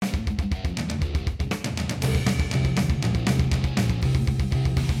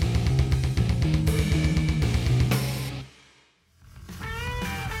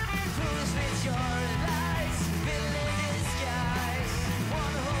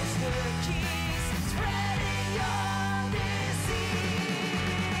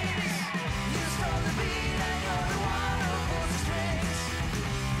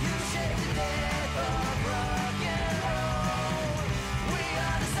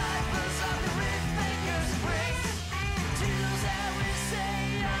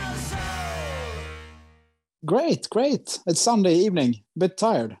Great, great. It's Sunday evening. Bit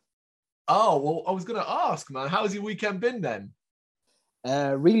tired. Oh, well, I was going to ask, man, how's your weekend been then?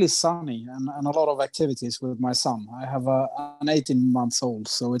 Really sunny and a lot of activities with my son. I have an 18 months old,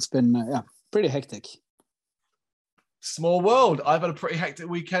 so it's been yeah, pretty hectic. Small world. I've had a pretty hectic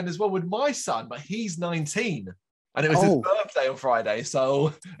weekend as well with my son, but he's 19 and it was his Oh, birthday on Friday. So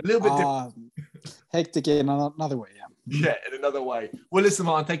a little bit different. uh, hectic in another way. Yeah. Yeah, in another way. Well, listen,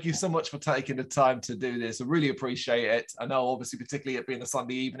 Martin, thank you so much for taking the time to do this. I really appreciate it. I know, obviously, particularly it being a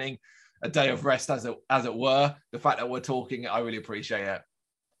Sunday evening, a day of rest, as it were. The fact that we're talking, I really appreciate it.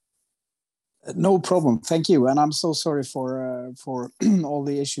 No problem. Thank you. And I'm so sorry for all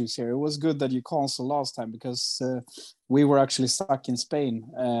the issues here. It was good that you canceled last time because we were actually stuck in Spain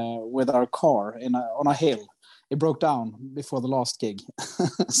with our car on a hill. It broke down before the last gig,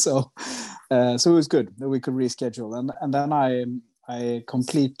 so so it was good that we could reschedule. And then I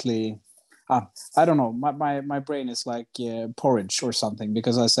completely. I don't know. My brain is like porridge or something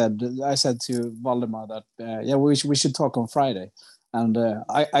because I said to Valdemar that yeah we should talk on Friday, and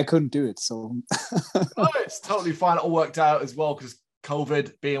I couldn't do it. So Oh, it's totally fine. It all worked out as well because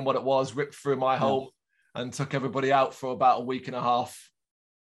COVID being what it was, ripped through my yeah, home and took everybody out for about a week and a half.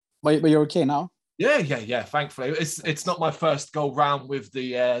 but you're okay now. Yeah. Thankfully, it's not my first go round with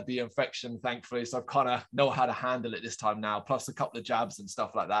the infection, thankfully. So I kind of know how to handle it this time now. Plus a couple of jabs and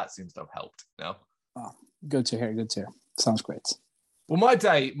stuff like that seems to have helped. Oh, good to hear. Good to hear. Sounds great. Well, my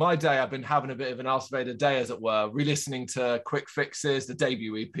day, I've been having a bit of an isolated day, as it were, re-listening to Quick Fixes, the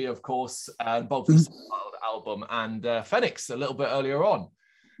debut EP, of course, and both the album and Phoenix a little bit earlier on.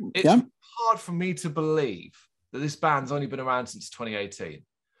 It's Yeah. hard for me to believe that this band's only been around since 2018.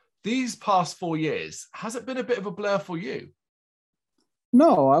 These past 4 years, has it been a bit of a blur for you?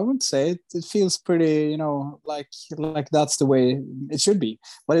 No, I wouldn't say it. It feels pretty, like that's the way it should be.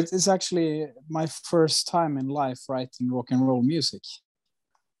 But it's actually my first time in life writing rock and roll music.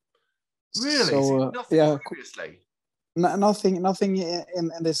 Really? So So nothing yeah, previously? nothing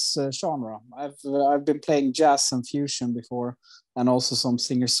in this genre. I've been playing jazz and fusion before, and also some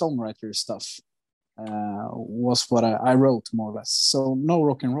singer songwriter stuff. Was what I wrote more or less. So no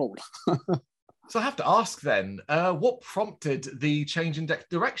rock and roll. So I have to ask then, what prompted the change in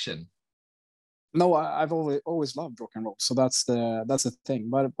direction? No, I've always loved rock and roll, so that's the thing.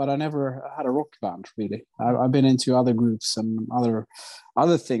 But I never had a rock band really. I've been into other groups and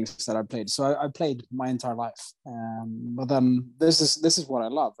other things that I played. So I played my entire life. But then this is what I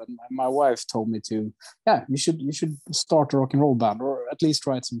love, and my wife told me to, yeah, you should start a rock and roll band or at least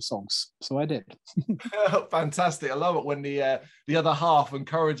write some songs. So I did. Fantastic! I love it when the other half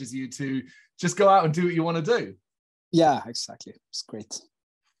encourages you to just go out and do what you want to do. Yeah, exactly. It's great.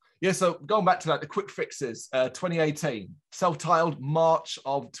 Yeah, so going back to that, the Quick Fixes, 2018, self-titled March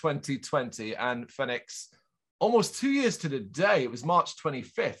of 2020, and Phoenix, almost 2 years to the day, it was March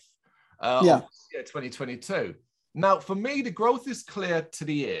 25th Yeah. of 2022. Now, for me, the growth is clear to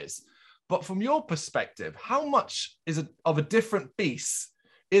the ears, but from your perspective, how much of a different beast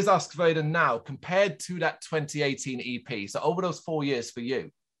is Ask Vader now compared to that 2018 EP? So over those 4 years for you.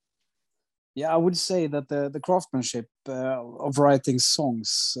 Yeah, I would say that the craftsmanship of writing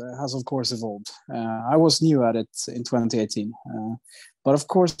songs has, of course, evolved. I was new at it in 2018, but of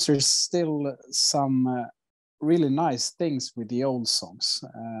course, there's still some really nice things with the old songs.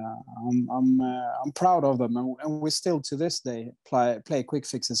 I'm proud of them, and we still to this day play Quick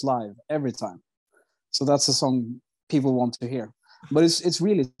Fixes live every time. So that's a song people want to hear. But it's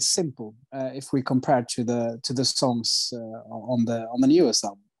really simple if we compare to the songs on the newest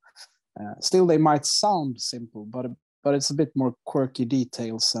album. Still, they might sound simple, but it's a bit more quirky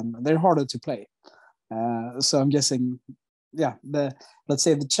details, and they're harder to play. So I'm guessing, yeah, let's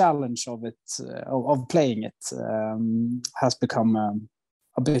say the challenge of it, of playing it, has become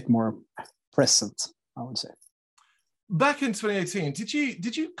a bit more present, I would say. Back in 2018,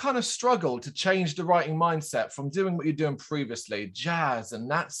 did you kind of struggle to change the writing mindset from doing what you're doing previously, jazz and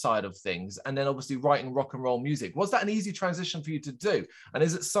that side of things, and then obviously writing rock and roll music? Was that an easy transition for you to do? And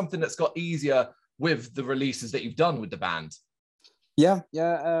is it something that's got easier with the releases that you've done with the band? Yeah.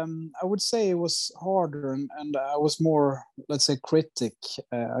 I would say it was harder, and I was more, let's say, critic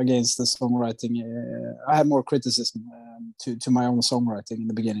against the songwriting. I had more criticism to my own songwriting in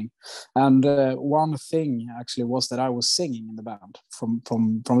the beginning, and one thing actually was that I was singing in the band from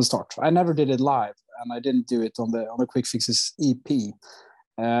the start. I never did it live, and I didn't do it on the Quick Fixes EP.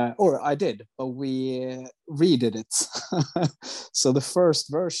 Or I did, but we redid it. So the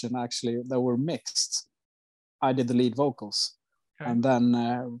first version actually that were mixed, I did the lead vocals. Okay. And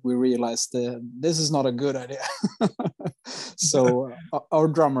then we realized this is not a good idea. So our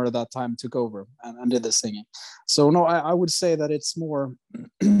drummer at that time took over and did the singing. So no, I would say that it's more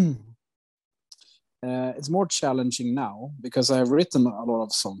it's more challenging now because I've written a lot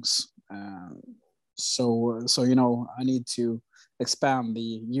of songs. So you know, I need to expand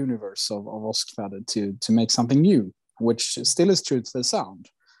the universe of Oskväder to make something new, which still is true to the sound.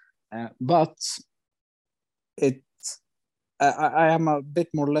 But I am a bit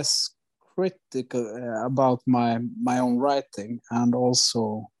more less critical about my own writing, and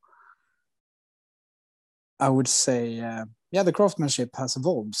also I would say the craftsmanship has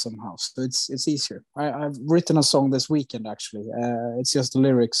evolved somehow, so it's easier. I've written a song this weekend actually. It's just the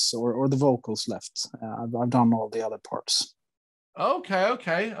lyrics or the vocals left. I've done all the other parts.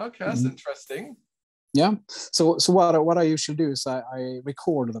 Okay, that's interesting. Yeah. So what I usually do is I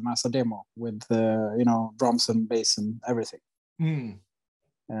record them as a demo with you know, drums and bass and everything.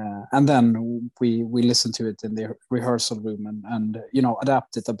 And then we listen to it in the rehearsal room and you know,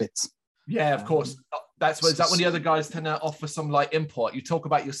 adapt it a bit. Yeah, of course. Is that when the other guys tend to offer some like input? You talk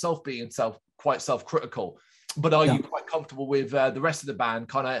about yourself being quite self-critical, but are you quite comfortable with the rest of the band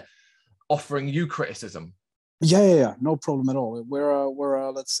kind of offering you criticism? Yeah, no problem at all.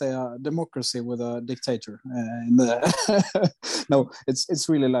 We're let's say a democracy with a dictator. No, it's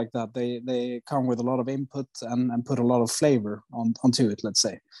really like that. They come with a lot of input and put a lot of flavor onto it. Let's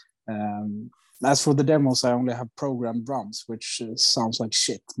say. As for the demos, I only have programmed drums, which sounds like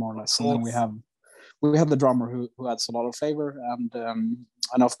shit more or less. And then we have the drummer who adds a lot of flavor,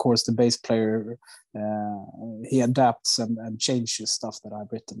 and of course the bass player he adapts and changes stuff that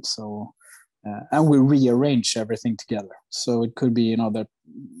I've written. So. And we rearrange everything together. So it could be, you know, that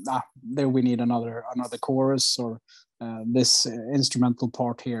there we need another chorus, or this instrumental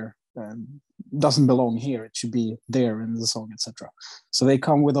part here doesn't belong here. It should be there in the song, etc. So they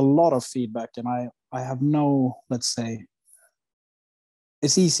come with a lot of feedback, and I have no, let's say,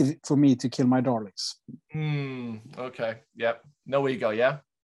 it's easy for me to kill my darlings. Okay. Yep. No ego. Yeah.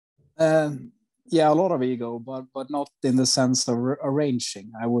 Yeah, a lot of ego, but not in the sense of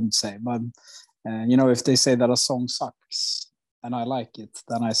arranging, I wouldn't say. But you know, if they say that a song sucks and I like it,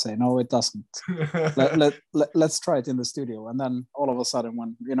 then I say no, it doesn't. Let's try it in the studio, and then all of a sudden,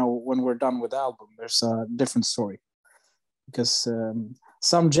 when we're done with the album, there's a different story, because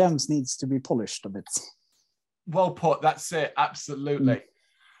some gems needs to be polished a bit. Well put. That's it. Absolutely.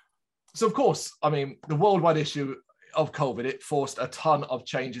 So of course, I mean, the worldwide issue of COVID, it forced a ton of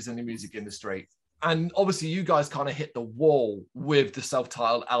changes in the music industry. And obviously you guys kind of hit the wall with the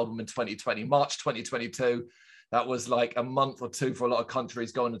self-titled album in 2020, March 2022. That was like a month or two for a lot of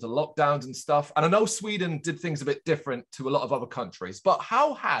countries going into lockdowns and stuff. And I know Sweden did things a bit different to a lot of other countries, but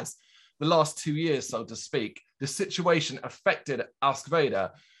how has the last 2 years, so to speak, the situation affected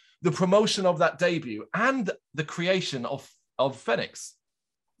Oskväder, the promotion of that debut and the creation of Phoenix?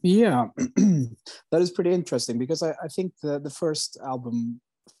 Yeah, that is pretty interesting, because I think the first album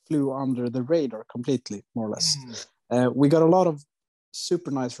flew under the radar completely, more or less. We got a lot of super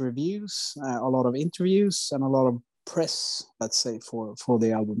nice reviews, a lot of interviews, and a lot of press, let's say, for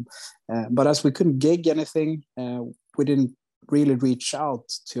the album. But as we couldn't gig anything, we didn't really reach out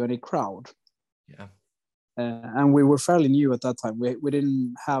to any crowd. Yeah. And we were fairly new at that time. We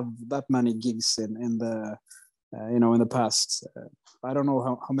didn't have that many gigs in the in the past. I don't know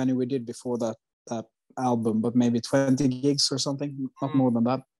how many we did before that album, but maybe 20 gigs or something, not more than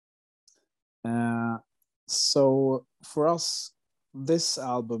that. So for us, this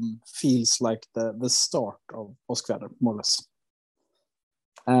album feels like the start of Oskväder, more or less.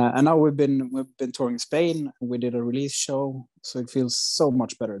 And now we've been touring Spain. We did a release show, so it feels so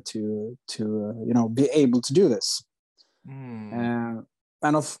much better to be able to do this.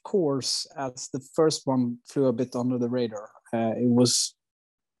 And of course, as the first one flew a bit under the radar, it was,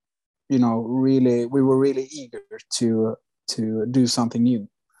 we were really eager to do something new.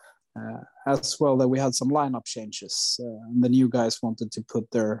 As well, that we had some lineup changes. And the new guys wanted to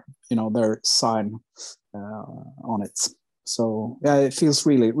put their sign on it. So yeah, it feels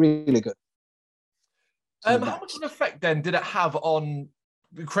really, really good. How much of an effect then did it have on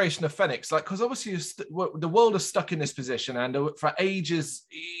the creation of Phoenix? Like, because obviously the world is stuck in this position, and for ages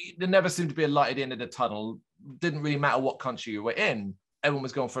there never seemed to be a light at the end of the tunnel. Didn't really matter what country you were in, everyone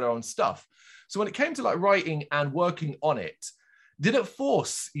was going for their own stuff. So when it came to like writing and working on it, did it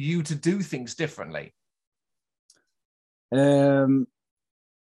force you to do things differently? Yeah,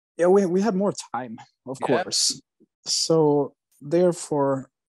 we had more time, of course. So therefore,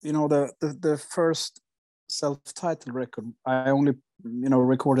 the first self-titled record, I only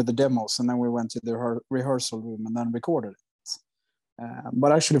recorded the demos, and then we went to the rehearsal room and then recorded it.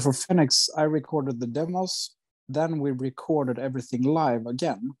 But actually for Phoenix, I recorded the demos, Then we recorded everything live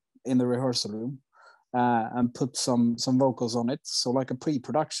again in the rehearsal room, and put some vocals on it. So like a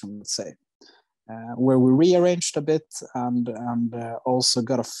pre-production, let's say, where we rearranged a bit and also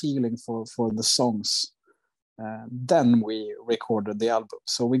got a feeling for the songs. Then we recorded the album.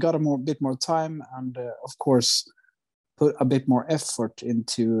 So we got a bit more time, and of course put a bit more effort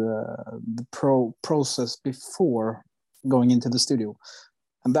into the process before going into the studio.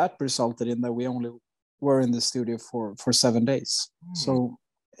 And that resulted in that we only were in the studio for 7 days. So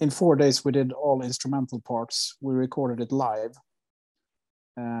in 4 days, we did all instrumental parts. We recorded it live,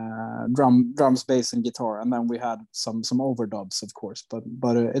 drums, bass, and guitar, and then we had some overdubs, of course.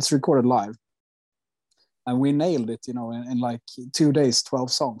 But it's recorded live, and we nailed it. In like 2 days,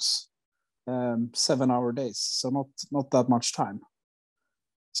 12 songs, 7-hour days. So not that much time.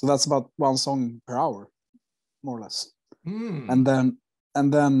 So that's about 1 song per hour, more or less. And then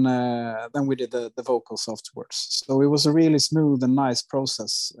we did the vocals afterwards. So it was a really smooth and nice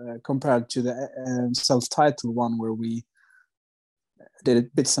process compared to the self-titled one, where we did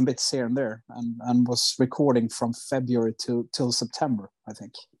it bits and bits here and there, and was recording from February till September, I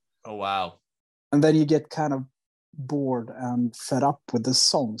think. Oh, wow. And then you get kind of bored and fed up with the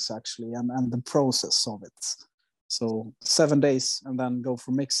songs, actually, and the process of it. So 7 days and then go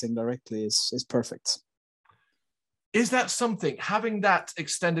for mixing directly is perfect. Is that something, having that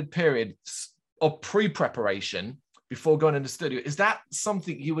extended period of pre-preparation before going into the studio, is that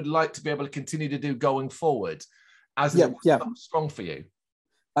something you would like to be able to continue to do going forward, as it was strong for you?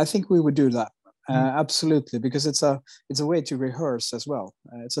 I think we would do that. Absolutely, because it's a way to rehearse as well.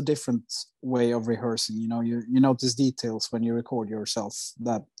 It's a different way of rehearsing. You notice details when you record yourself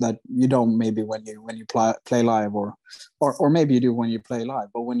that you don't maybe when you play live, or maybe you do when you play live.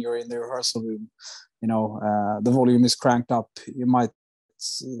 But when you're in the rehearsal room, the volume is cranked up. You might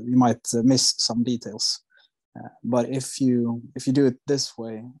miss some details. But if you do it this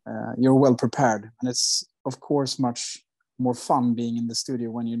way, you're well prepared, and it's of course much more fun being in the studio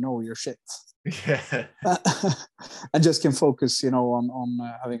when you know your shit. Yeah. And just can focus, on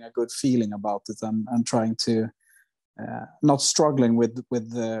having a good feeling about it, and trying to not struggling with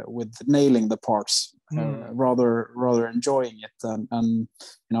nailing the parts, rather enjoying it, and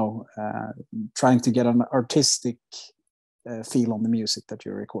trying to get an artistic feel on the music that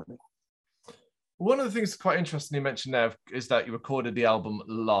you're recording. One of the things quite interesting you mentioned there is that you recorded the album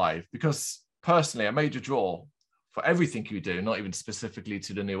live, because personally, a major draw for everything you do, not even specifically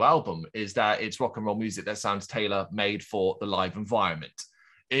to the new album, is that it's rock and roll music that sounds tailor-made for the live environment.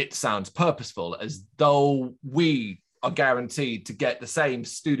 It sounds purposeful, as though we are guaranteed to get the same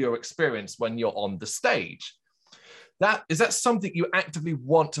studio experience when you're on the stage. Is that something you actively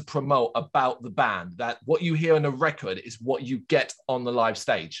want to promote about the band, that what you hear on the record is what you get on the live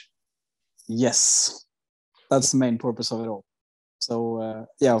stage? Yes, that's the main purpose of it all. So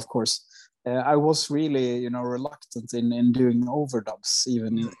yeah, of course. I was really, reluctant in doing overdubs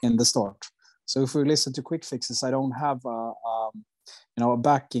even in the start. So if we listen to quick fixes, I don't have a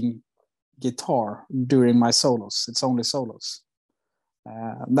backing guitar during my solos. It's only solos.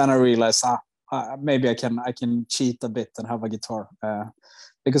 Then I realized, maybe I can cheat a bit and have a guitar.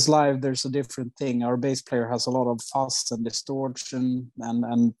 Because live, there's a different thing. Our bass player has a lot of fuzz and distortion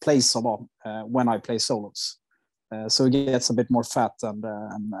and plays a lot when I play solos. So it gets a bit more fat and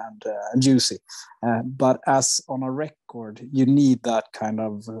juicy. But as on a record, you need that kind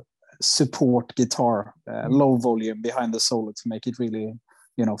of support guitar, low volume behind the solo to make it really,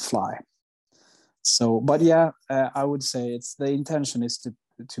 fly. So, but yeah, I would say the intention is to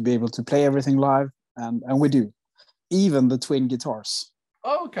be able to play everything live, and we do, even the twin guitars.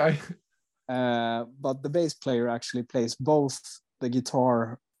 Oh, okay. But the bass player actually plays both the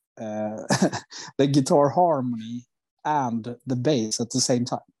guitar, the guitar harmony and the bass at the same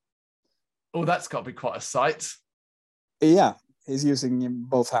time. Oh, that's got to be quite a sight. Yeah, he's using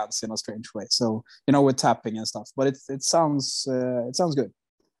both hands in a strange way. So, with tapping and stuff. But it sounds good.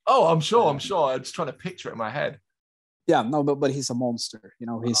 Oh, I'm sure. I'm just trying to picture it in my head. Yeah, no, but he's a monster.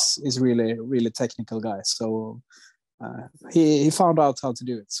 He's really, really technical guy. So he found out how to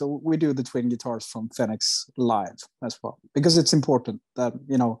do it. So we do the twin guitars from Phoenix live as well, because it's important that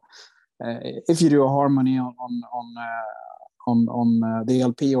if you do a harmony on the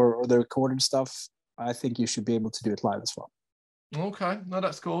LP or the recorded stuff, I think you should be able to do it live as well. Okay, no,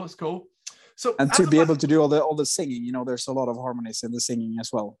 that's cool. That's cool. So, and to be able to do all the singing, there's a lot of harmonies in the singing as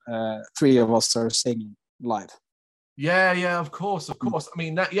well. 3 of us are singing live. Yeah, of course. I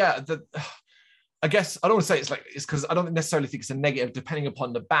mean, I guess I don't want to say it's because I don't necessarily think it's a negative depending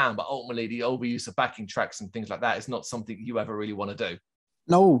upon the band, but ultimately the overuse of backing tracks and things like that is not something you ever really want to do.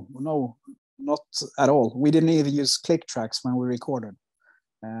 No, not at all. We didn't even use click tracks when we recorded.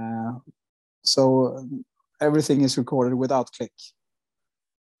 So everything is recorded without click.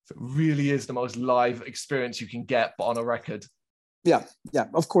 So it really is the most live experience you can get, but on a record. Yeah.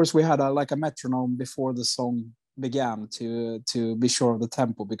 Of course, we had a metronome before the song began to be sure of the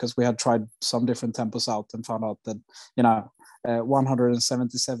tempo, because we had tried some different tempos out and found out that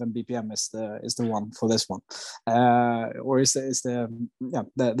 177 BPM is the one for this one, or is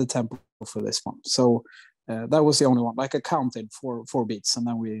the tempo for this one. So that was the only one. Like I counted four beats and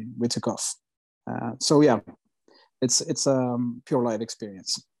then we took off. So yeah, it's a pure live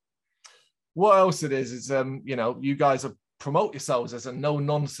experience. What else it is you guys are promote yourselves as a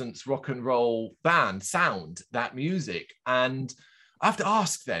no-nonsense rock and roll band, sound, that music. And I have to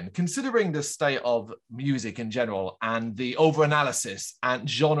ask then, considering the state of music in general and the over-analysis and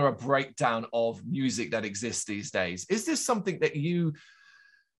genre breakdown of music that exists these days, is this something that you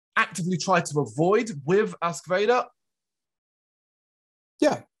actively try to avoid with skva?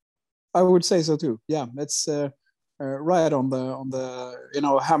 Yeah, I would say so too. Yeah, it's right on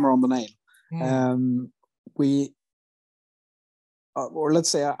the hammer on the nail. We or let's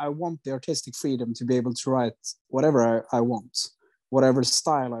say I want the artistic freedom to be able to write whatever I want, whatever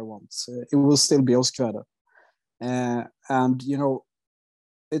style I want. It will still be skva. And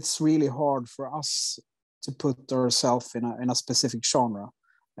it's really hard for us to put ourselves in a specific genre.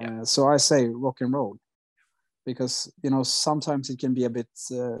 So I say rock and roll, because sometimes it can be a bit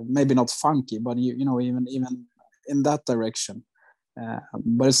maybe not funky, but even in that direction,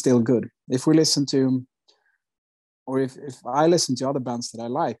 but it's still good. If we listen to, or if I listen to other bands that I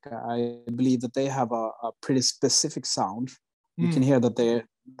like, I believe that they have a pretty specific sound. You can hear that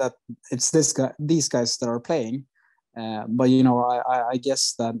it's these guys that are playing, but I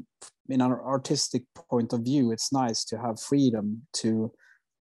guess that in an artistic point of view, it's nice to have freedom to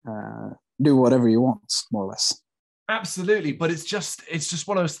do whatever you want, more or less. Absolutely, but it's just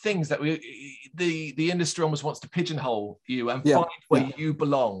one of those things that the industry almost wants to pigeonhole you and find where you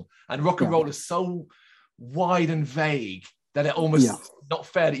belong. And rock and roll is so wide and vague that it almost not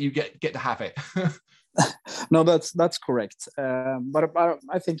fair that you get to have it. No, that's correct. But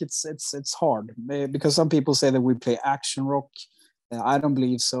I think it's hard, because some people say that we play action rock. I don't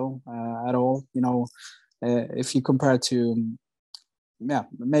believe so at all. If you compare to,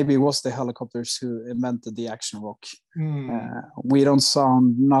 maybe it was the Helicopters who invented the action rock. We don't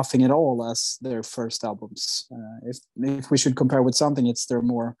sound nothing at all as their first albums. If we should compare with something, it's their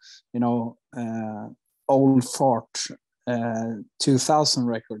more old fart 2000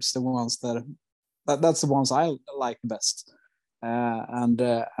 records, the ones that's the ones I like best.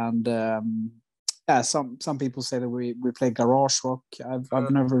 Some people say that we play garage rock.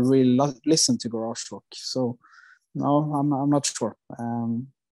 I've never really listened to garage rock, so no, I'm not sure.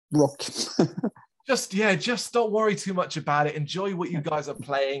 Rock. Just don't worry too much about it. Enjoy what you guys are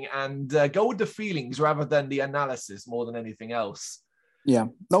playing and go with the feelings rather than the analysis more than anything else. Yeah,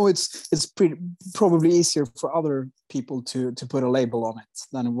 no, it's probably easier for other people to put a label on it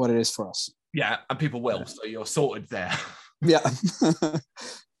than what it is for us. Yeah, and people will, so you're sorted there. Yeah. For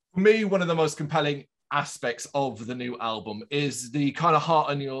me, one of the most compelling aspects of the new album is the kind of heart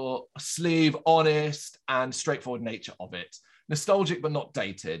on your sleeve, honest and straightforward nature of it. Nostalgic but not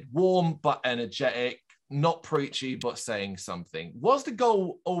dated, warm but energetic, not preachy but saying something. Was the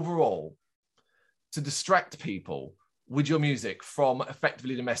goal overall to distract people with your music from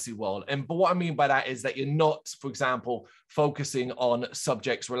effectively the messy world? But what I mean by that is that you're not, for example, focusing on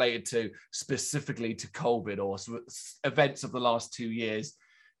subjects related to specifically to COVID or events of the last 2 years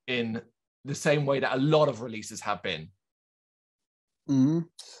in the same way that a lot of releases have been.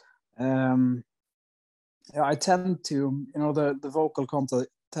 I tend to, the vocal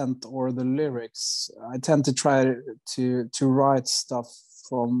content or the lyrics, I tend to try to write stuff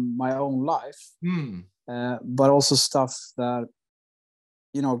from my own life. But also stuff that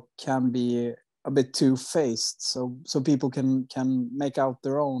can be a bit two-faced, so people can make out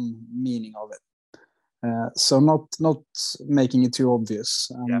their own meaning of it. So not making it too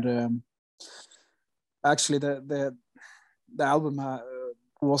obvious. And actually, the album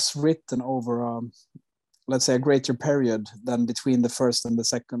was written over let's say a greater period than between the first and the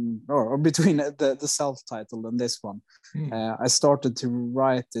second, or between the self-titled and this one. I started to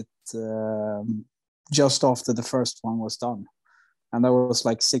write it just after the first one was done, and that was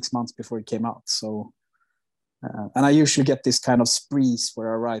like 6 months before it came out. So and I usually get this kind of sprees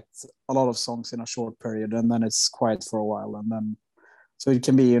where I write a lot of songs in a short period and then it's quiet for a while, and then so it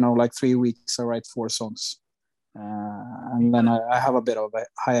can be like 3 weeks I write 4 songs, and then I have a bit of a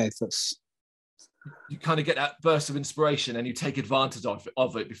hiatus. You kind of get that burst of inspiration and you take advantage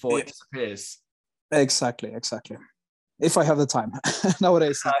of it before it disappears. Exactly. If I have the time.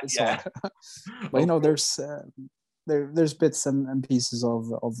 Nowadays it's Yeah. hard. But you know, there's bits and pieces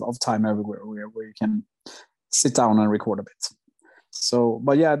of time everywhere where you can sit down and record a bit. So,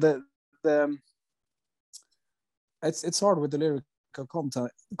 but yeah, the it's hard with the lyrical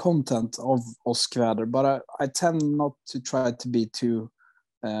content of skva, but I tend not to try to be too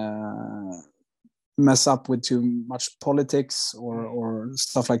mess up with too much politics or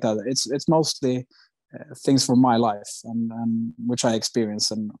stuff like that. It's mostly things from my life and which I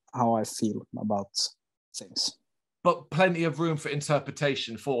experience and how I feel about things. But plenty of room for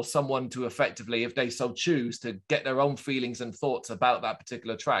interpretation for someone to effectively, if they so choose, to get their own feelings and thoughts about that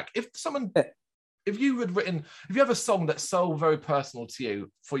particular track. If you have a song that's so very personal to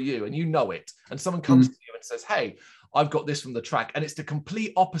you, for you, and you know it, and someone comes to you and says, hey, I've got this from the track, and it's the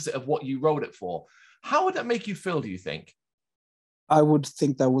complete opposite of what you wrote it for, how would that make you feel, do you think? I would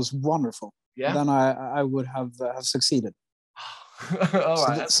think that was wonderful. Yeah. Then I would have succeeded. All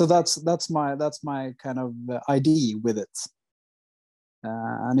right. So that's my kind of idea with it.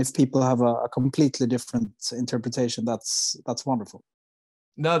 And if people have a completely different interpretation, that's wonderful.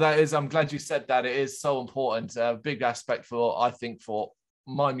 No, that is. I'm glad you said that. It is so important. A big aspect I think for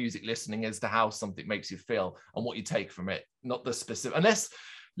my music listening is to how something makes you feel and what you take from it, not the specific. Unless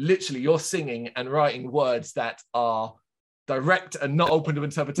literally you're singing and writing words that are direct and not open to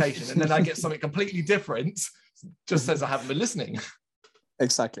interpretation, and then I get something completely different, just says I haven't been listening.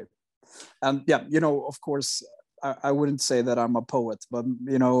 Exactly. And yeah, you know, of course, I wouldn't say that I'm a poet, but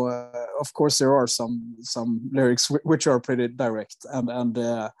you know, of course, there are some lyrics which are pretty direct and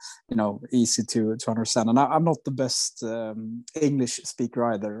you know, easy to understand. And I'm not the best English speaker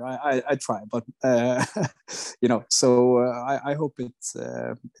either. I try, but you know, so I hope it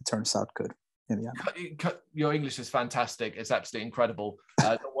turns out good. In the end. Your English is fantastic. It's absolutely incredible.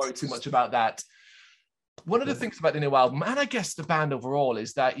 Don't worry too much about that. One of the things about the new album, and I guess the band overall,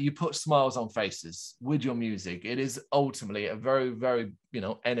 is that you put smiles on faces with your music. It is ultimately a very, very, you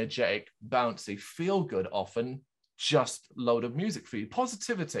know, energetic, bouncy, feel good, often just load of music for you.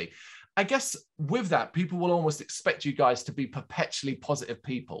 Positivity. I guess with that, people will almost expect you guys to be perpetually positive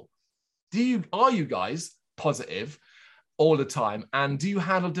people. Are you guys positive all the time? And do you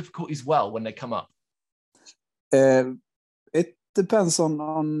handle difficulties well when they come up? It depends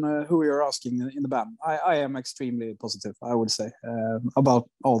on who you're asking in the band. I am extremely positive, I would say, about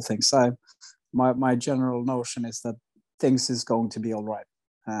all things. My general notion is that things is going to be all right.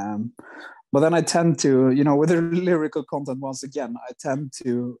 But then I tend to, you know, with the lyrical content, once again, I tend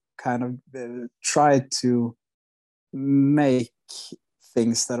to kind of try to make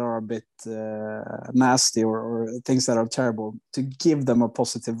things that are a bit nasty or things that are terrible to give them a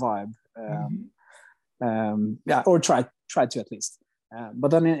positive vibe. Yeah, or try to at least.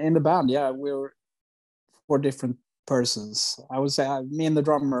 But then in the band, yeah, we're 4 different persons. I would say me and the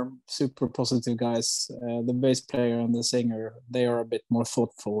drummer, super positive guys. The bass player and the singer, they are a bit more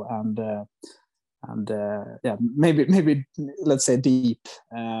thoughtful and yeah, maybe let's say deep,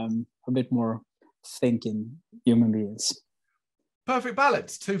 a bit more thinking human beings. Perfect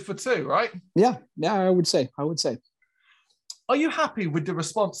balance, 2 for 2, right? Yeah, I would say. Are you happy with the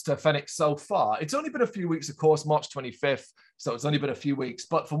response to Phoenix so far? It's only been a few weeks, of course, March 25th, so it's only been a few weeks.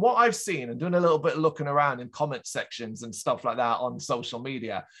 But from what I've seen and doing a little bit of looking around in comment sections and stuff like that on social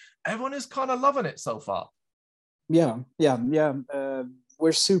media, everyone is kind of loving it so far. Yeah.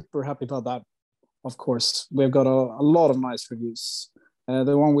 We're super happy about that. Of course, we've got a lot of nice reviews.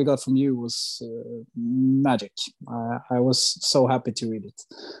 The one we got from you was magic. I was so happy to read it.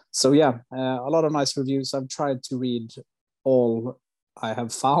 So yeah, a lot of nice reviews. I've tried to read all I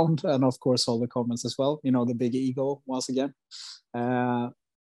have found, and of course all the comments as well. You know, the big ego once again.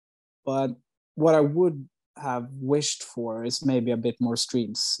 But what I would have wished for is maybe a bit more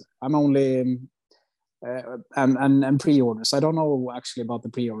streams. I'm only and pre-orders. I don't know actually about the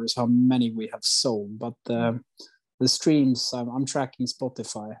pre-orders, how many we have sold, but the streams, I'm tracking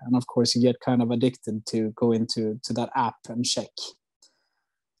Spotify, and of course you get kind of addicted to go into that app and check.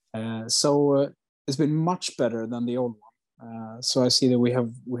 So it's been much better than the old one. So I see that we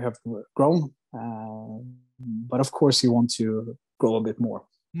have grown, but of course you want to grow a bit more,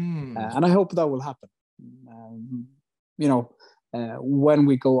 and I hope that will happen. You know, when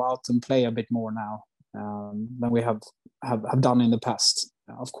we go out and play a bit more now than we have done in the past.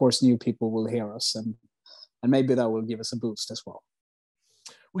 Of course, new people will hear us, and maybe that will give us a boost as well.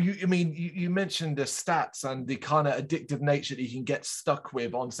 Well, you mentioned the stats and the kind of addictive nature that you can get stuck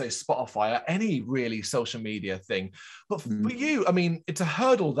with on, say, Spotify or any really social media thing. But for you, I mean, it's a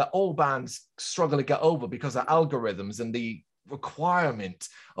hurdle that all bands struggle to get over because of algorithms and the requirement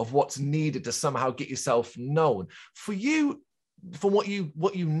of what's needed to somehow get yourself known. For you, from what you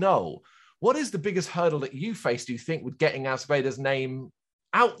know, what is the biggest hurdle that you face, do you think, with getting As Vader's name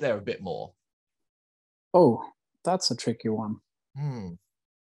out there a bit more? Oh, that's a tricky one.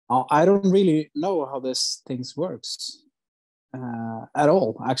 I don't really know how this things works at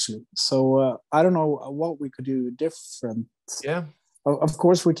all, actually. So I don't know what we could do different. Yeah. Of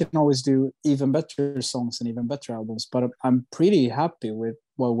course, we can always do even better songs and even better albums, but I'm pretty happy with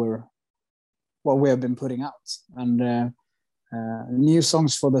what we have been putting out. And new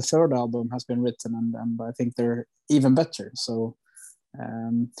songs for the third album has been written, and I think they're even better. So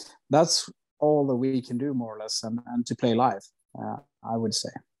that's all that we can do, more or less, and to play live. I would say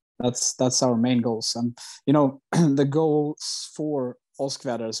that's our main goals. And the goals for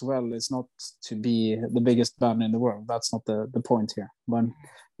skva as well is not to be the biggest band in the world. That's not the point here. But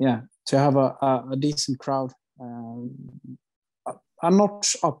yeah, to have a decent crowd, a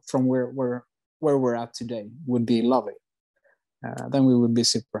notch up from where we're at today would be lovely. Then we would be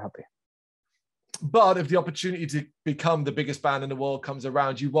super happy. But if the opportunity to become the biggest band in the world comes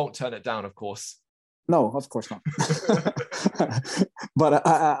around, you won't turn it down, of course. No, of course not. But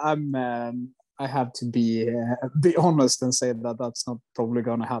I have to be honest and say that that's not probably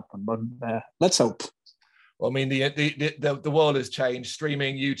going to happen. But let's hope. Well, I mean, the world has changed.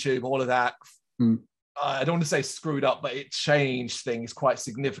 Streaming, YouTube, all of that. I don't want to say screwed up, but it changed things quite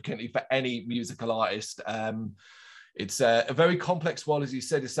significantly for any musical artist. It's a very complex world, as you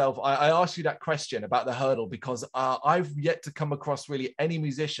said yourself. I asked you that question about the hurdle because I've yet to come across really any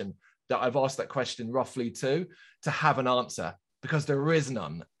musician that I've asked that question roughly to have an answer, because there is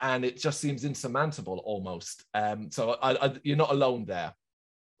none, and it just seems insurmountable almost. So you're not alone there.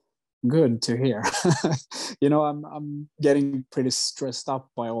 Good to hear. I'm getting pretty stressed up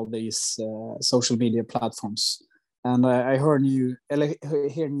by all these social media platforms, and I hear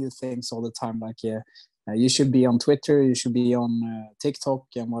new things all the time, like you should be on Twitter, you should be on TikTok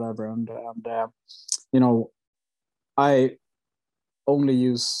and whatever. And I only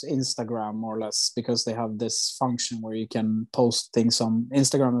use Instagram more or less because they have this function where you can post things on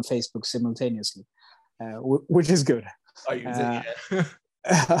Instagram and Facebook simultaneously, which is good. I use it,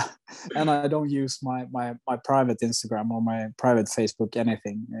 yeah. And I don't use my private Instagram or my private Facebook,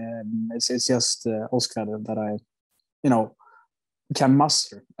 anything. It's just skva that I, can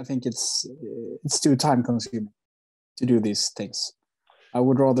muster. I think it's too time consuming to do these things. I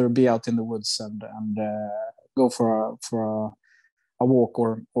would rather be out in the woods and go for a walk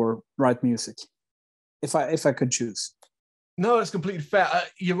or write music if I could choose. No, it's completely fair.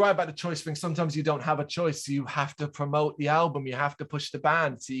 You're right about the choice thing. Sometimes you don't have a choice. You have to promote the album. You have to push the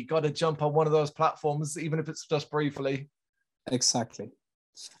band. So you got to jump on one of those platforms, even if it's just briefly. Exactly.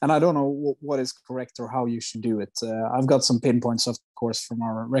 And I don't know what is correct or how you should do it. I've got some pinpoints, of course, from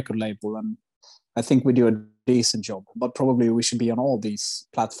our record label, and I think we do a decent job. But probably we should be on all these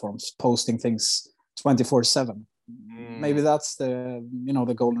platforms, posting things 24/7. Maybe that's the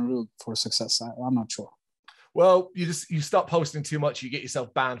golden rule for success. I'm not sure. Well, you stop posting too much, you get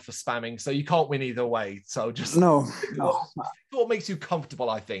yourself banned for spamming, so you can't win either way. So just no. What makes you comfortable,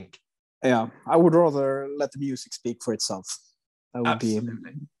 I think. Yeah, I would rather let the music speak for itself. That would be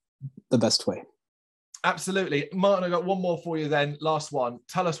the best way. Absolutely. Martin, I got one more for you then. Last one.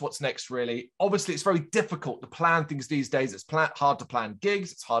 Tell us what's next, really. Obviously, it's very difficult to plan things these days. It's hard to plan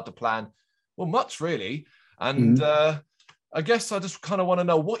gigs. It's hard to plan, well, much really. And I guess I just kind of want to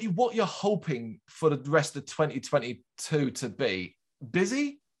know what you're hoping for the rest of 2022 to be.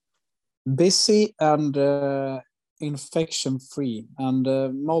 Busy? Busy and infection-free.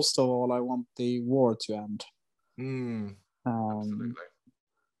 And most of all, I want the war to end. Absolutely.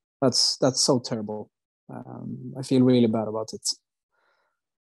 That's so terrible. I feel really bad about it.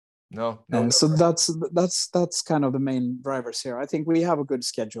 No. So that's kind of the main drivers here. I think we have a good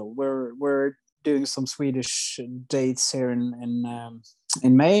schedule. We're doing some Swedish dates here in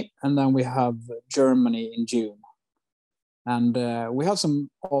May, and then we have Germany in June, and we have some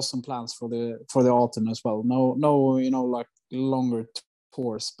awesome plans for the autumn as well. No, like longer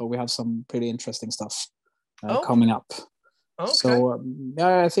tours, but we have some pretty interesting stuff coming up. Okay. So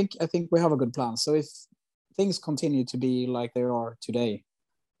I think we have a good plan. So if things continue to be like they are today,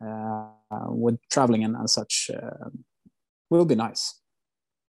 with traveling and such, will be nice.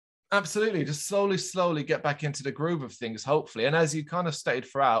 Absolutely. Just slowly get back into the groove of things, hopefully. And as you kind of stated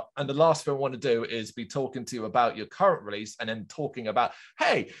throughout, and the last thing I want to do is be talking to you about your current release and then talking about,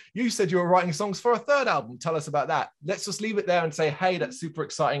 hey, you said you were writing songs for a third album. Tell us about that. Let's just leave it there and say, hey, that's super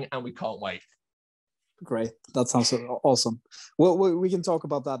exciting and we can't wait. Great. That sounds awesome. Well, we can talk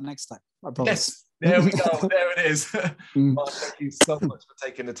about that next time. I promise. Yes, there we go. There it is. Mark, thank you so much for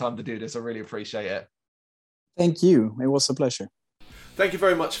taking the time to do this. I really appreciate it. Thank you. It was a pleasure. Thank you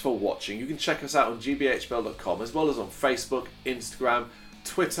very much for watching. You can check us out on gbhbl.com as well as on Facebook, Instagram,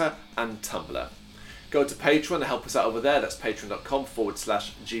 Twitter and Tumblr. Go to Patreon to help us out over there. That's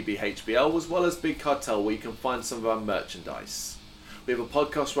patreon.com/GBHBL, as well as Big Cartel, where you can find some of our merchandise. We have a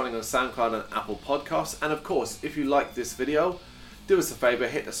podcast running on SoundCloud and Apple Podcasts. And of course, if you like this video, do us a favour,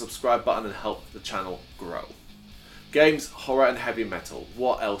 hit the subscribe button and help the channel grow. Games, horror and heavy metal.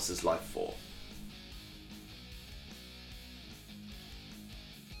 What else is life for?